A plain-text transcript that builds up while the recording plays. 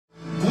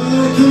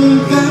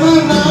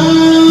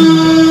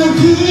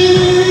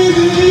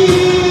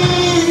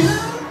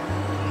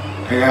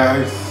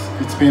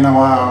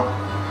while.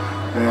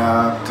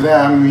 Today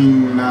I'm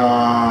in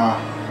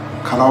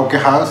karaoke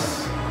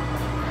house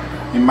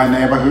in my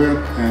neighborhood,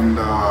 and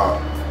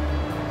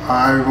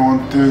I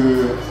want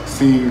to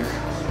sing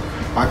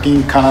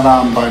Akin Ka Na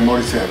Lang by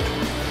Morissette.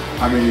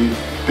 I mean,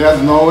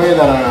 there's no way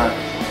that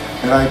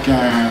I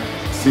can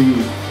sing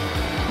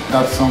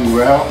that song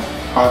well,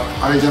 but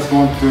I just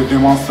want to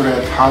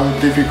demonstrate how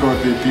difficult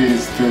it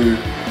is to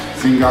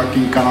sing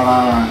Akin Ka Na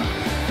Lang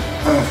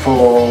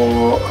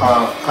for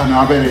an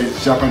average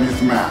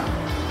Japanese man.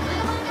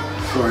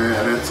 So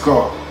yeah, let's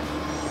go.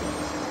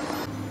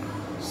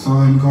 So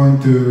I'm going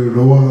to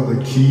lower the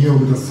key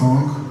of the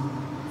song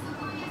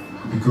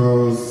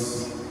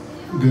because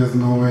there's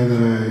no way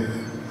that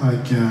I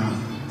can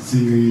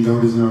sing in the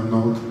original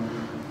note.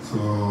 So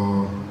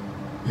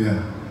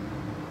yeah.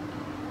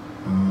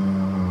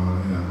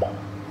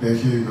 Yeah,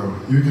 here you go.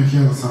 You can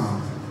hear the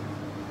sound.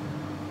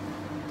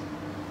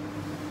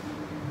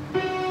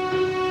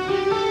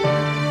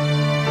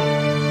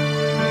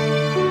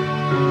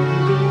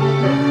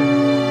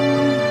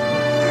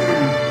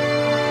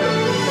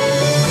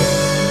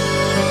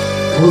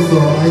 Also,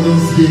 I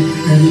don't speak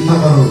any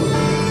Tagalog.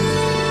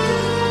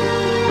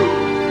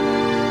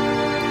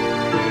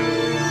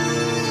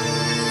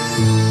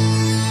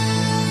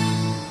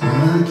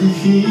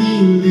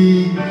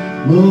 Hindi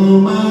mo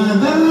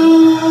madama,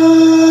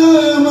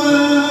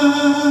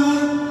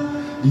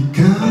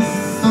 ikaw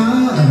sa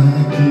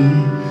akin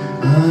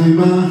ay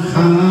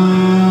mahalaga.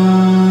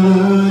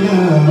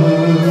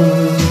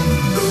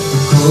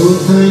 Ako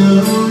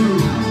sa'yo'y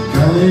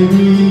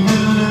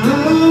kaibigan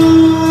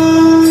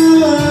lamang,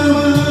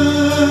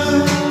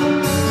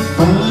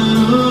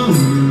 paano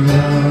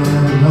nga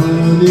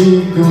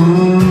balik ko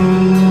lang.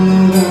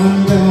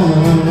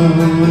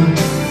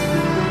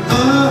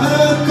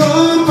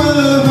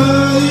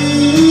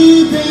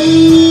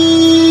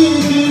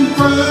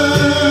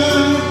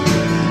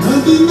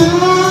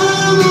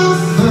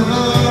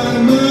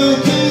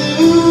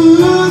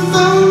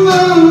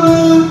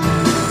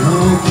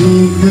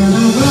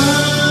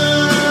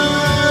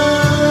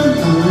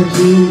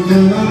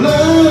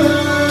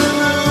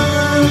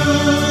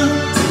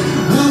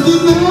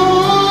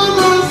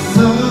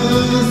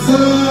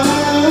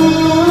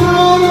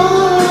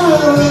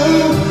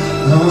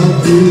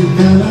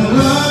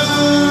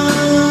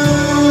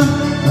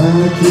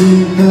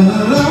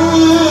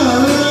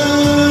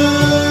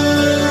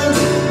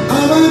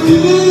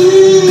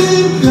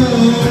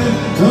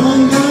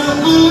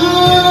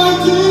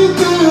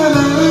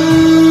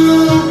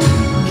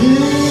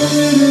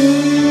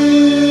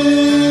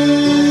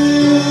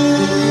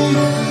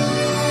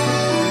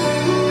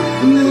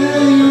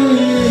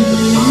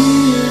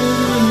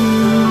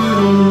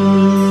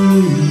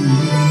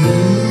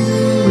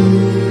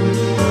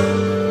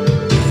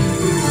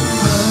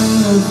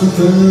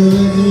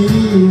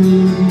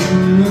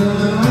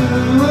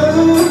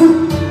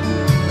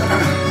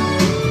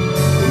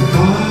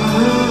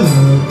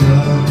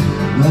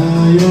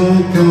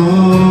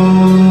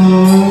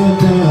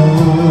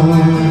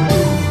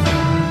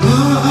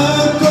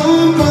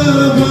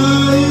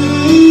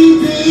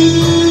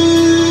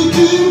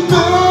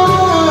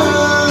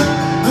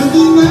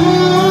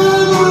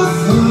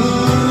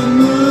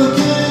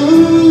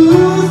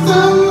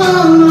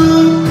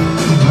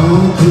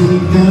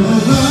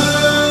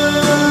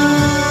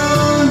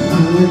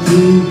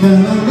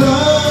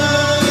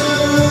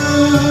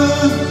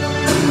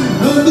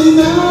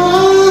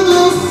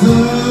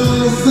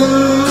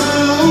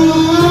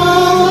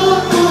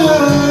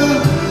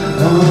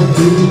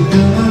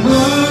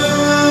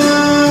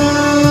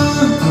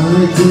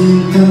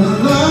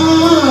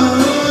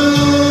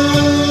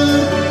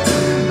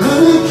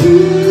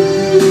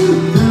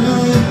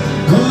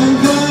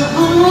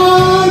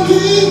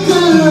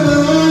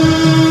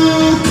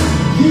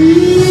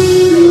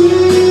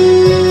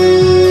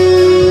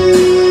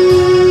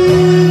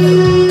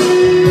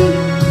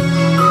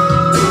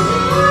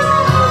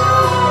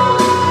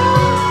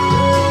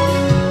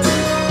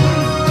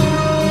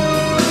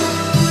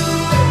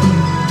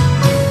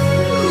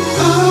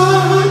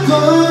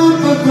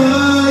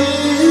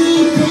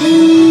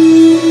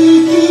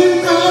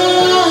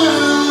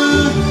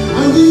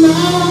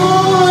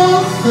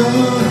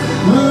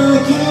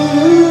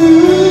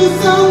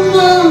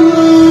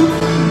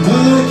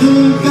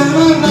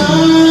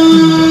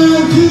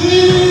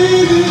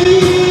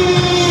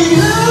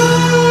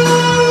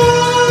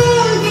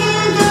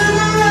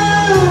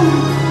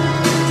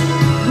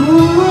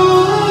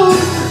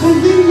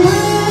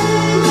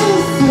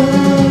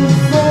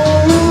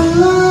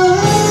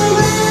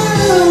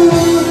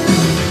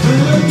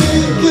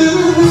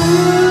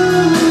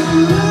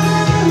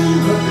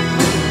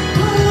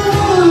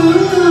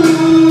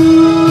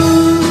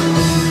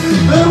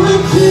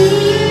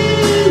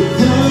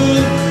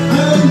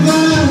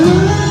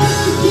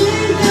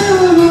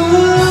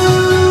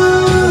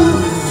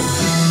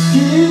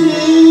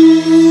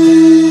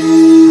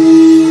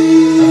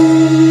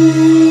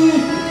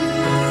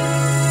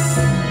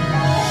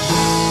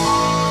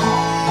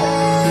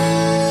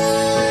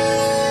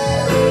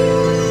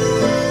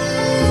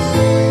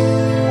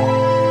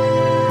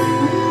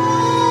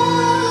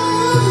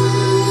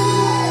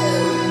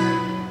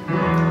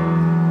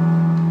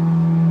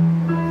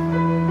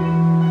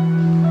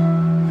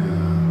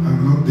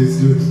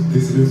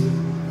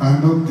 I'm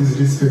not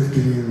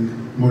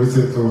disrespecting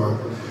Morissette or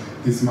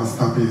this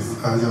masterpiece.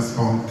 I just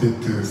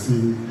wanted to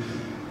sing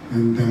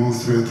and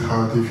demonstrate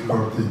how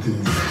difficult it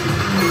is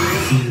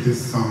to sing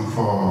this song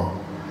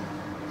for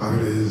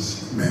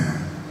average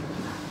man.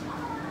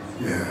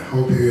 Yeah,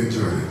 hope you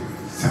enjoy it.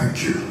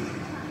 Thank you.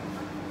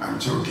 I'm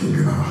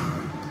joking now.